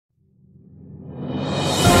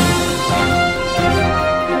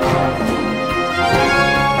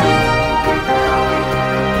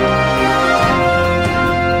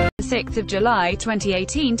6th of July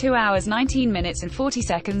 2018, 2 hours 19 minutes and 40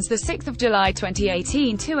 seconds. The 6th of July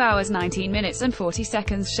 2018, 2 hours 19 minutes and 40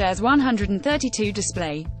 seconds. Shares 132.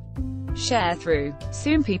 Display. Sharethrough.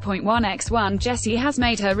 Soompi.1x1 Jessi has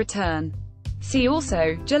made her return. See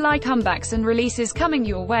also, July comebacks and releases coming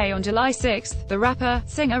your way. On July 6th, the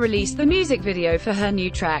rapper-singer released the music video for her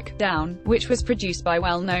new track, Down, which was produced by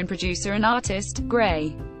well-known producer and artist,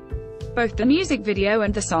 Gray. Both the music video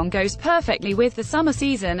and the song goes perfectly with the summer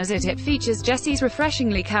season, as it features Jessi's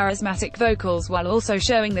refreshingly charismatic vocals while also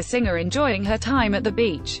showing the singer enjoying her time at the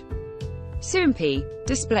beach. Soompi.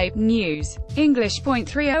 Display. News.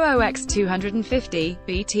 English.300x250,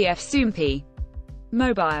 BTF Soompi.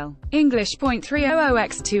 Mobile.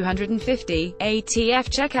 English.300x250, ATF.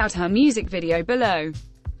 Check out her music video below.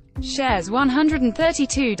 Shares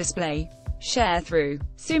 132. Display. Sharethrough.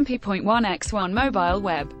 Soompi.1x1 Mobile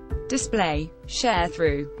Web. Display.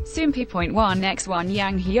 Sharethrough. Soompi.1x1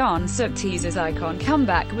 Yang Hyun Suk teasers icon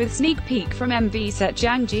comeback with sneak peek from MV set.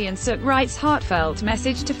 Jang Ji and Suk writes heartfelt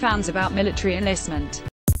message to fans about military enlistment.